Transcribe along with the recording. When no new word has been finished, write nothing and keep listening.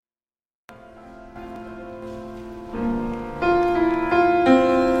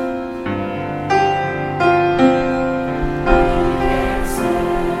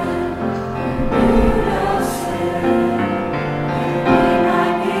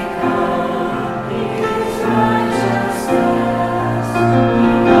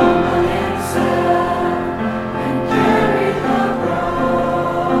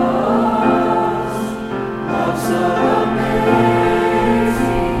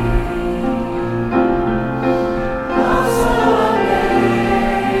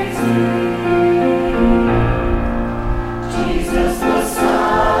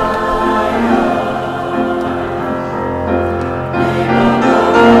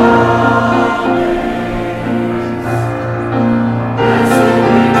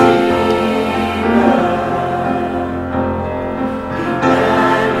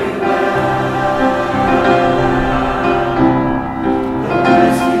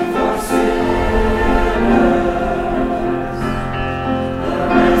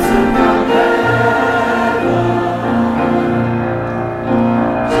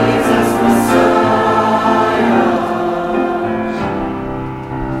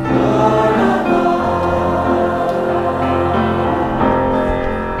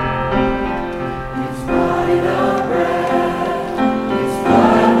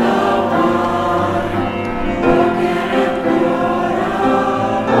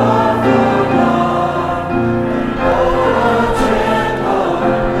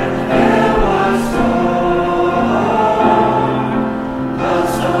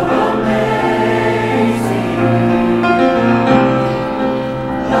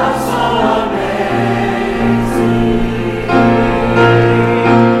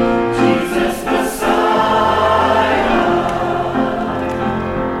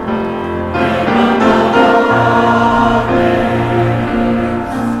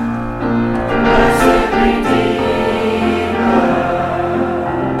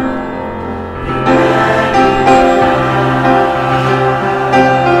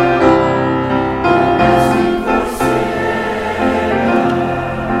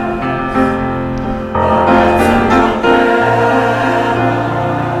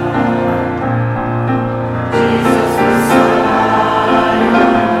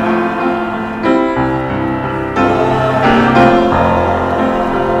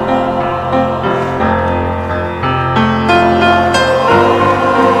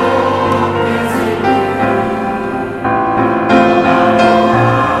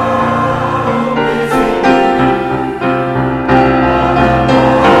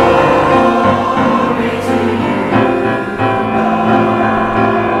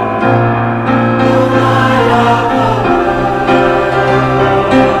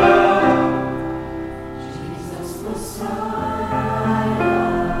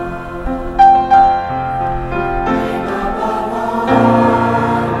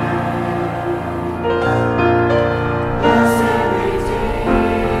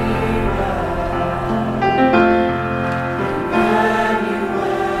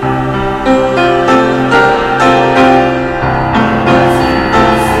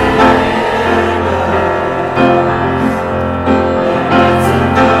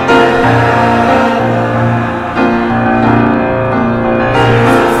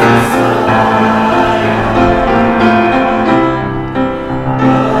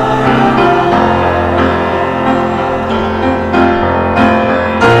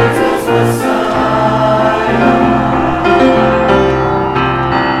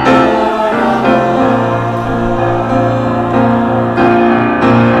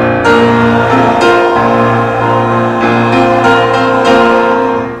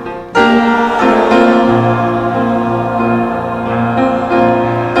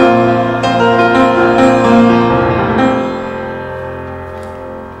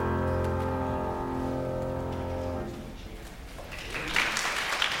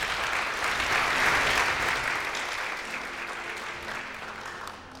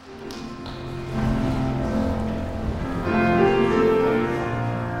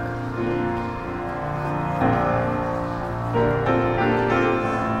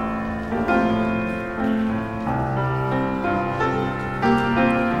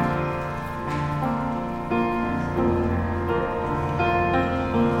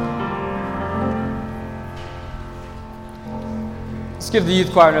give the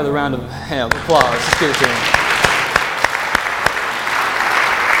youth choir another round of applause. Let's give it to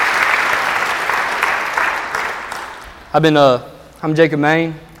them. I'm Jacob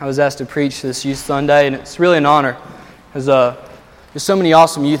Main. I was asked to preach this Youth Sunday, and it's really an honor because there's so many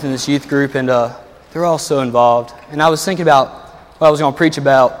awesome youth in this youth group, and they're all so involved. And I was thinking about what I was going to preach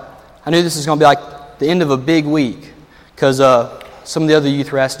about. I knew this was going to be like the end of a big week because some of the other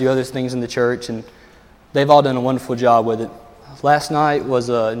youth were asked to do other things in the church, and they've all done a wonderful job with it. Last night was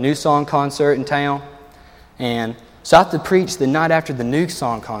a new song concert in town, and so I have to preach the night after the new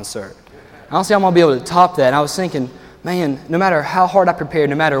song concert. I don't see how I'm going to be able to top that. And I was thinking, man, no matter how hard I prepare,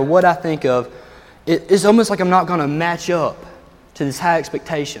 no matter what I think of, it's almost like I'm not going to match up to this high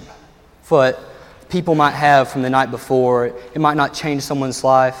expectation for what people might have from the night before. It might not change someone's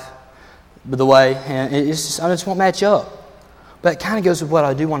life the way, and I just won't match up. But it kind of goes with what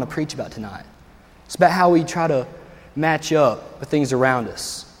I do want to preach about tonight. It's about how we try to match up with things around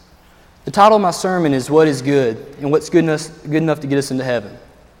us. The title of my sermon is What is Good, and what's good enough to get us into heaven.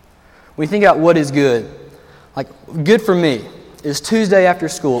 When you think about what is good, like good for me is Tuesday after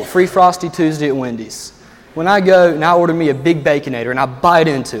school, free Frosty Tuesday at Wendy's. When I go and I order me a big Baconator and I bite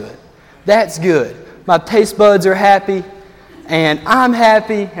into it, that's good. My taste buds are happy, and I'm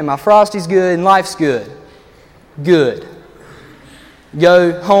happy, and my Frosty's good, and life's good. Good.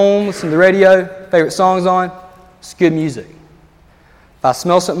 Go home, listen to the radio, favorite songs on, it's good music. If I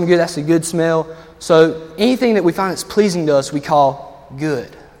smell something good, that's a good smell. So anything that we find that's pleasing to us, we call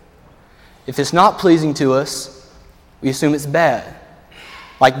good. If it's not pleasing to us, we assume it's bad.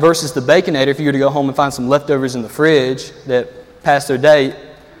 Like versus the Baconator, if you were to go home and find some leftovers in the fridge that passed their date,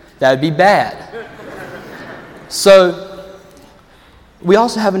 that would be bad. So we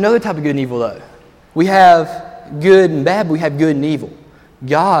also have another type of good and evil, though. We have good and bad, but we have good and evil.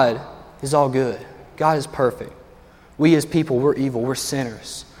 God is all good. God is perfect. We as people, we're evil. We're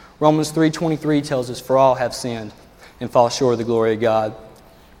sinners. Romans 3:23 tells us, for all have sinned and fall short of the glory of God.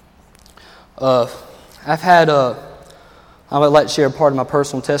 I would like to share a part of my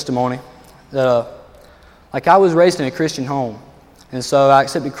personal testimony. That, I was raised in a Christian home. And so I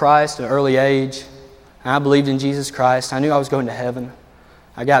accepted Christ at an early age. And I believed in Jesus Christ. I knew I was going to heaven.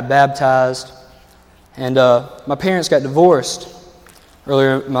 I got baptized. And my parents got divorced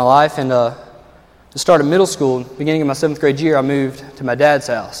earlier in my life. And to start middle school, beginning of my 7th grade year, I moved to my dad's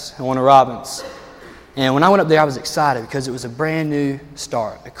house in Warner Robins. And when I went up there, I was excited because it was a brand new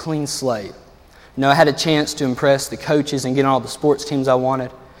start, a clean slate. You know, I had a chance to impress the coaches and get on all the sports teams I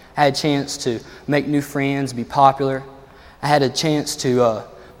wanted. I had a chance to make new friends, be popular. I had a chance to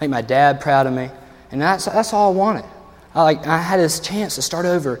make my dad proud of me. And that's all I wanted. I had this chance to start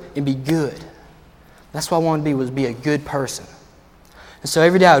over and be good. That's what I wanted to be a good person. And so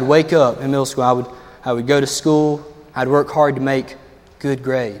every day I would wake up in middle school, I would go to school, I'd work hard to make good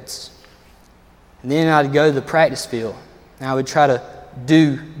grades. And then I'd go to the practice field, and I would try to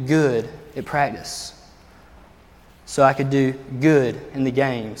do good at practice so I could do good in the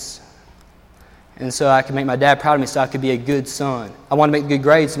games. And so I could make my dad proud of me so I could be a good son. I wanted to make good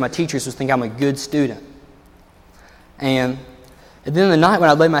grades so my teachers would think I'm a good student. And at the end of the night when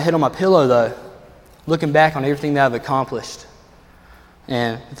I'd lay my head on my pillow, though, looking back on everything that I've accomplished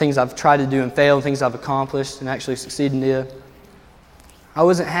and the things I've tried to do and failed, things I've accomplished and actually succeeded in it, I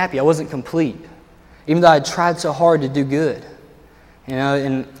wasn't happy. I wasn't complete. Even though I tried so hard to do good.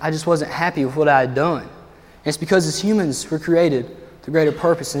 And I just wasn't happy with what I had done. And it's because as humans, we're created to greater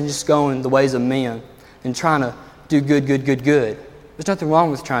purpose than just going the ways of men and trying to do good. There's nothing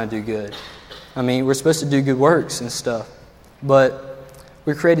wrong with trying to do good. I mean, we're supposed to do good works and stuff. But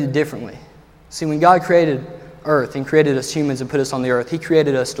we're created differently. See, when God created earth and created us humans and put us on the earth, He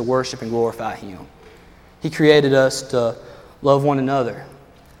created us to worship and glorify Him. He created us to love one another.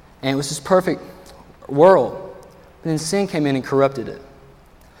 And it was this perfect world. But then sin came in and corrupted it.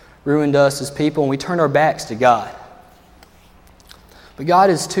 Ruined us as people, and we turned our backs to God. But God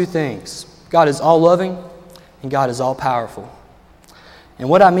is two things. God is all-loving, and God is all-powerful. And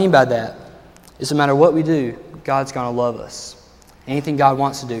what I mean by that is no matter what we do, God's going to love us. Anything God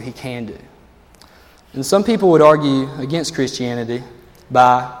wants to do, He can do. And some people would argue against Christianity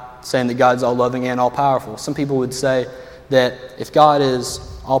by saying that God's all-loving and all-powerful. Some people would say that if God is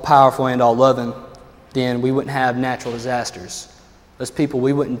all-powerful and all-loving, then we wouldn't have natural disasters. As people,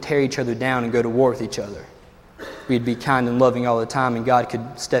 we wouldn't tear each other down and go to war with each other. We'd be kind and loving all the time, and God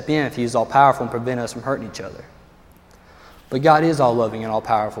could step in if He was all-powerful and prevent us from hurting each other. But God is all-loving and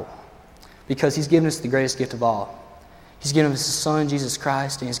all-powerful because He's given us the greatest gift of all. He's given us His Son, Jesus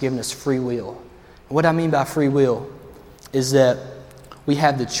Christ, and He's given us free will. And what I mean by free will is that we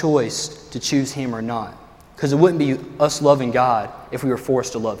have the choice to choose Him or not. because it wouldn't be us loving God if we were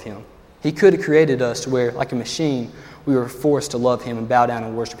forced to love Him. He could have created us to where, like a machine, we were forced to love Him and bow down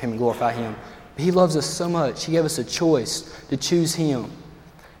and worship Him and glorify Him. But He loves us so much. He gave us a choice to choose Him.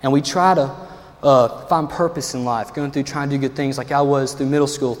 And we try to find purpose in life, going through trying to do good things like I was through middle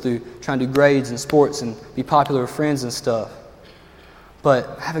school, through trying to do grades and sports and be popular with friends and stuff.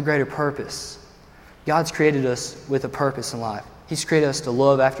 But have a greater purpose. God's created us with a purpose in life. He's created us to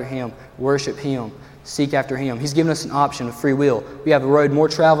love after Him, worship Him, seek after Him. He's given us an option of free will. We have a road more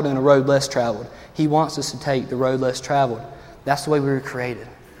traveled and a road less traveled. He wants us to take the road less traveled. That's the way we were created.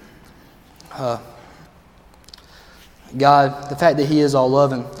 God, the fact that He is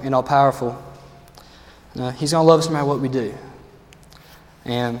all-loving and all-powerful, He's going to love us no matter what we do.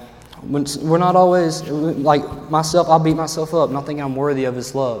 And we're not always, like myself, I'll beat myself up not thinking I'm worthy of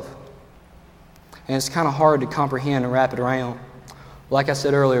His love. And it's kind of hard to comprehend and wrap it around. Like I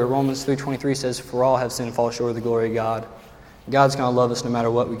said earlier, Romans 3:23 says, "For all have sinned and fall short of the glory of God." God's going to love us no matter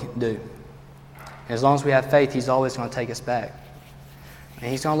what we can do. And as long as we have faith, He's always going to take us back.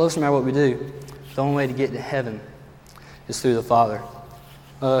 And He's going to love us no matter what we do. The only way to get to heaven is through the Father.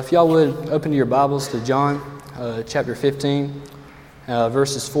 If y'all would open your Bibles to John chapter 15,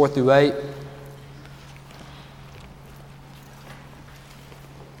 verses 4 through 8.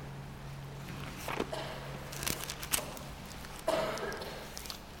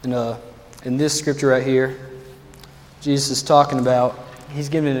 And in this scripture right here, Jesus is talking about, He's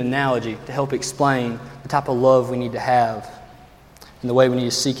giving an analogy to help explain the type of love we need to have and the way we need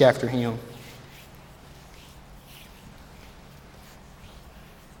to seek after Him.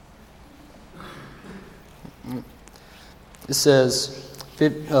 It says,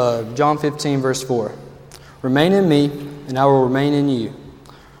 John 15, verse 4, "Remain in me, and I will remain in you.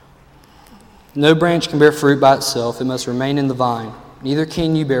 No branch can bear fruit by itself. It must remain in the vine. Neither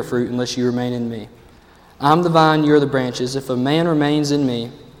can you bear fruit unless you remain in me. I am the vine, you are the branches. If a man remains in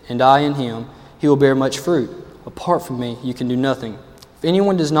me, and I in him, he will bear much fruit. Apart from me, you can do nothing. If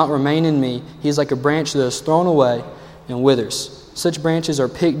anyone does not remain in me, he is like a branch that is thrown away and withers. Such branches are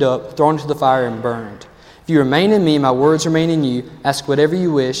picked up, thrown into the fire, and burned. If you remain in me, my words remain in you. Ask whatever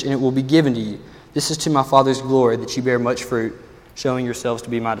you wish, and it will be given to you. This is to my Father's glory, that you bear much fruit, showing yourselves to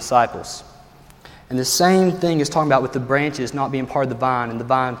be my disciples." And the same thing is talking about with the branches not being part of the vine, and the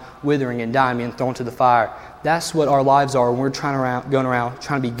vine withering and dying, being thrown to the fire. That's what our lives are when we're going around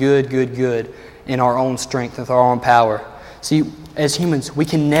trying to be good in our own strength, with our own power. See, as humans, we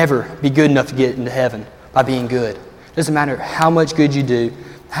can never be good enough to get into heaven by being good. It doesn't matter how much good you do,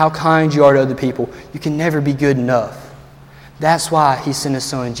 how kind you are to other people, you can never be good enough. That's why He sent His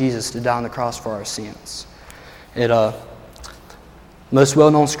Son Jesus to die on the cross for our sins. Most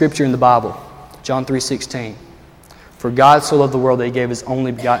well-known scripture in the Bible, John 3:16. "For God so loved the world that He gave His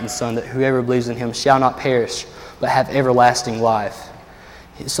only begotten Son, that whoever believes in Him shall not perish, but have everlasting life."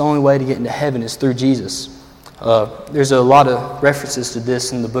 It's the only way to get into heaven is through Jesus. There's a lot of references to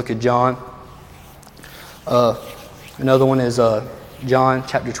this in the book of John. Another one is John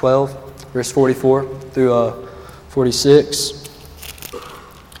chapter 12, verse 44 through 46,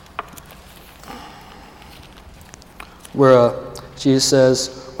 where Jesus says,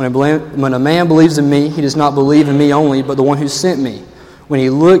 When a man believes in me, he does not believe in me only, but the one who sent me. When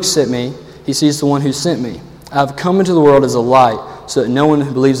he looks at me, he sees the one who sent me. I have come into the world as a light, so that no one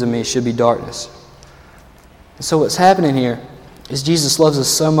who believes in me should be darkness." And so what's happening here is Jesus loves us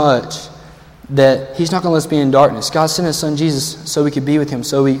so much that He's not going to let us be in darkness. God sent His Son Jesus so we could be with Him,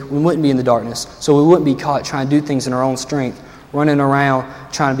 so we wouldn't be in the darkness, so we wouldn't be caught trying to do things in our own strength, running around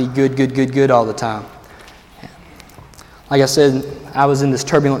trying to be good all the time. Like I said, I was in this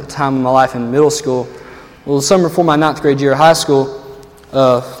turbulent time in my life in middle school. Well, the summer before my 9th grade year of high school,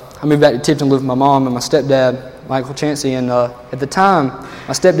 I moved back to Tipton to live with my mom and my stepdad, Michael Chancey. And at the time,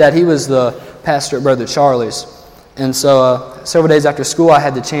 my stepdad, he was the pastor at Brother Charlie's. And so several days after school, I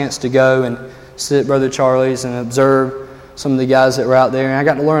had the chance to go and sit at Brother Charlie's and observe some of the guys that were out there. And I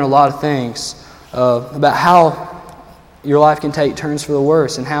got to learn a lot of things about how your life can take turns for the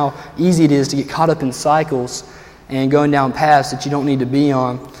worse and how easy it is to get caught up in cycles and going down paths that you don't need to be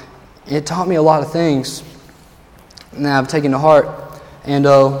on. It taught me a lot of things that I've taken to heart. And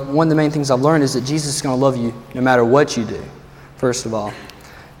one of the main things I've learned is that Jesus is going to love you no matter what you do, first of all.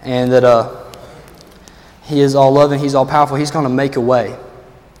 And that He is all loving, He's all powerful. He's going to make a way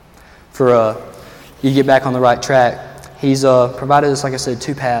for you to get back on the right track. He's provided us, like I said,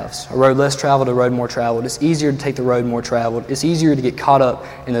 two paths, a road less traveled, a road more traveled. It's easier to take the road more traveled. It's easier to get caught up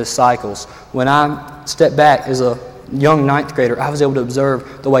in those cycles. When I stepped back as a young 9th grader, I was able to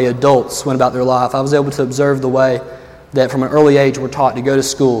observe the way adults went about their life. I was able to observe the way that from an early age we're taught to go to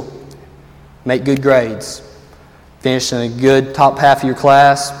school, make good grades, finish in a good top half of your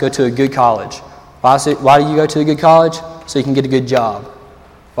class, go to a good college. Why do you go to a good college? So you can get a good job.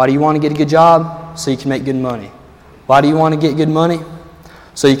 Why do you want to get a good job? So you can make good money. Why do you want to get good money?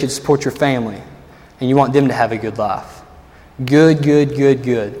 So you can support your family, and you want them to have a good life. Good, good, good,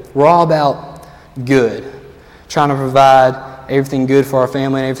 good. We're all about good, trying to provide everything good for our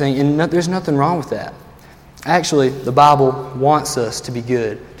family and everything, and there's nothing wrong with that. Actually, the Bible wants us to be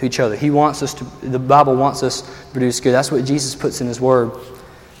good to each other. The Bible wants us to produce good. That's what Jesus puts in His Word.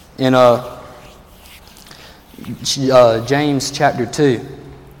 In James chapter 2,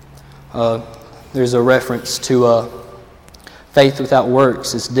 there's a reference to faith without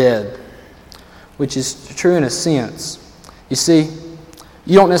works is dead, which is true in a sense. You see,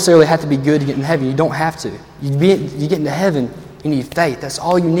 you don't necessarily have to be good to get in heaven. You don't have to. You get into heaven, you need faith. That's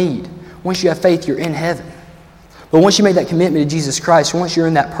all you need. Once you have faith, you're in heaven. But once you make that commitment to Jesus Christ, once you're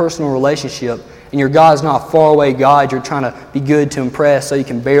in that personal relationship, and your God's not a faraway God you're trying to be good to impress so you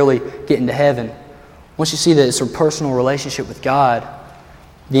can barely get into heaven, once you see that it's a personal relationship with God,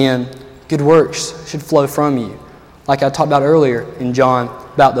 then good works should flow from you. Like I talked about earlier in John,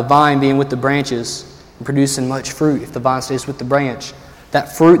 about the vine being with the branches and producing much fruit if the vine stays with the branch.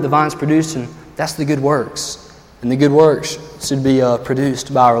 That fruit the vine's producing, that's the good works. And the good works should be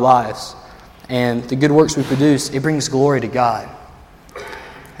produced by our lives. And the good works we produce, it brings glory to God.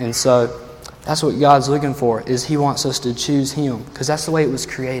 And so that's what God's looking for, is He wants us to choose Him, because that's the way it was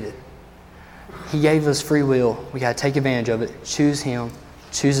created. He gave us free will. We got to take advantage of it. Choose Him.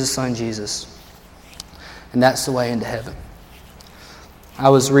 Choose His Son, Jesus. And that's the way into heaven. I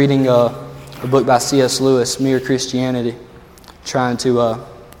was reading a book by C.S. Lewis, Mere Christianity, trying to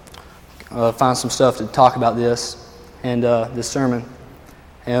find some stuff to talk about this and this sermon.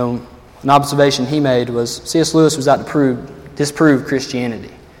 And an observation he made was C.S. Lewis was out to disprove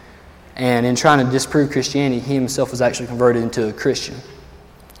Christianity. And in trying to disprove Christianity, he himself was actually converted into a Christian.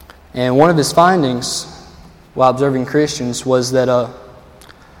 And one of his findings while observing Christians was that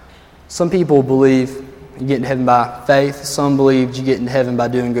some people believe you get into heaven by faith. Some believe you get into heaven by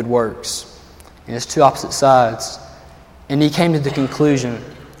doing good works. And it's two opposite sides. And he came to the conclusion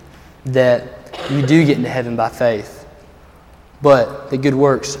that you do get into heaven by faith, but the good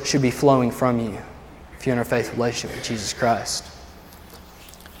works should be flowing from you if you're in a faith relationship with Jesus Christ.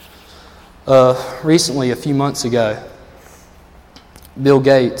 Recently, a few months ago, Bill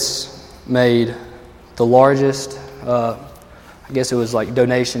Gates made the largest, I guess it was like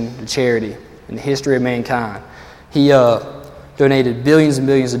donation to charity in the history of mankind. He donated billions and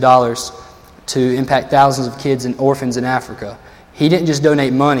billions of dollars to impact thousands of kids and orphans in Africa. He didn't just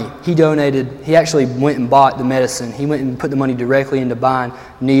donate money. He actually went and bought the medicine. He went and put the money directly into buying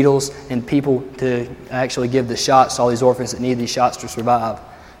needles and people to actually give the shots to all these orphans that need these shots to survive.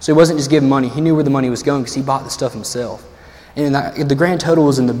 So he wasn't just giving money. He knew where the money was going because he bought the stuff himself. And the grand total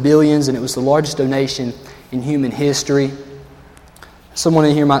was in the billions, and it was the largest donation in human history. Someone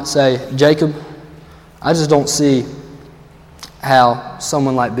in here might say, Jacob, I just don't see how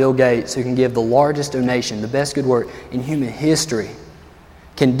someone like Bill Gates, who can give the largest donation, the best good work in human history,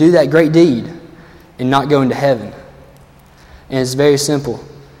 can do that great deed and not go into heaven. And it's very simple.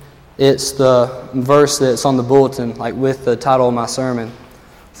 It's the verse that's on the bulletin, like with the title of my sermon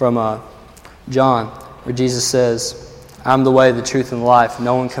from John, where Jesus says, I'm the way, the truth, and the life.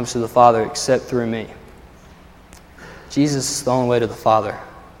 No one comes to the Father except through me. Jesus is the only way to the Father.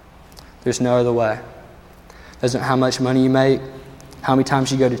 There's no other way. Doesn't matter how much money you make, how many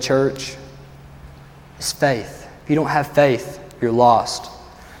times you go to church. It's faith. If you don't have faith, you're lost.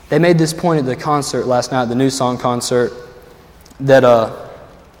 They made this point at the concert last night, the New Song concert, that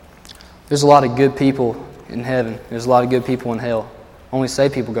there's a lot of good people in heaven. There's a lot of good people in hell. Only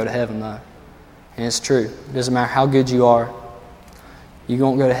saved people go to heaven, though. And it's true. It doesn't matter how good you are. You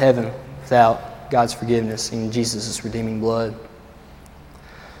won't go to heaven without God's forgiveness and Jesus' redeeming blood.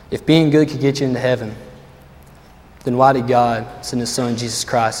 If being good could get you into heaven, then why did God send His Son, Jesus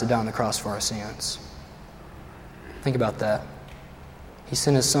Christ, to die on the cross for our sins? Think about that. He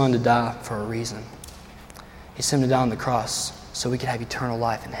sent His Son to die for a reason. He sent Him to die on the cross so we could have eternal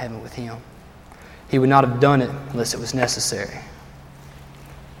life in heaven with Him. He would not have done it unless it was necessary.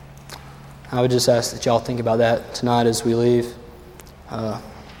 I would just ask that y'all think about that tonight as we leave.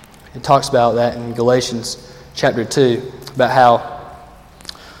 It talks about that in Galatians chapter 2, about how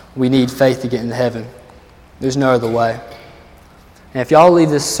we need faith to get into heaven. There's no other way. And if y'all leave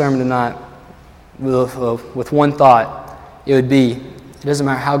this sermon tonight with one thought, it would be, it doesn't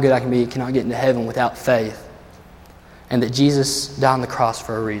matter how good I can be, I cannot get into heaven without faith. And that Jesus died on the cross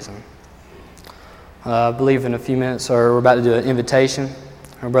for a reason. I believe in a few minutes, or we're about to do an invitation.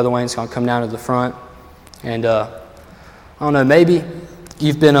 Our Brother Wayne's going to come down to the front and I don't know, maybe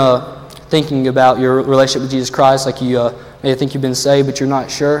you've been thinking about your relationship with Jesus Christ, like you maybe think you've been saved, but you're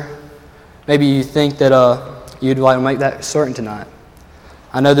not sure. Maybe you think that you'd like to make that certain tonight.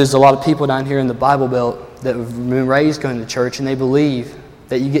 I know there's a lot of people down here in the Bible Belt that have been raised going to church, and they believe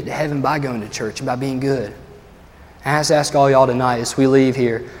that you get to heaven by going to church and by being good. And I just ask all y'all tonight, as we leave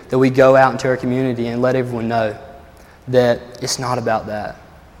here, that we go out into our community and let everyone know that it's not about that.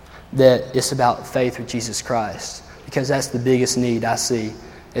 That it's about faith with Jesus Christ. Because that's the biggest need I see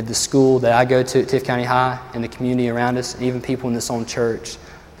at the school that I go to at Tift County High and the community around us, and even people in this own church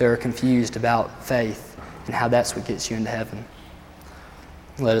that are confused about faith and how that's what gets you into heaven.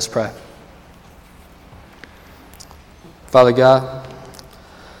 Let us pray. Father God,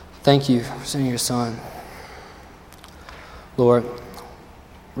 thank you for sending your Son. Lord,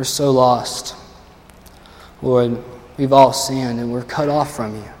 we're so lost. Lord, we've all sinned and we're cut off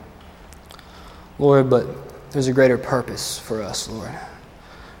from you. Lord, but there's a greater purpose for us, Lord.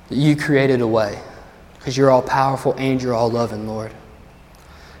 That you created a way because you're all powerful and you're all loving, Lord.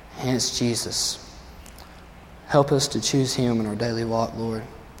 And it's Jesus. Help us to choose him in our daily walk, Lord.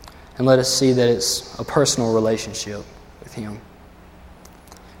 And let us see that it's a personal relationship with him.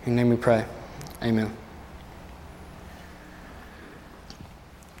 In your name we pray. Amen.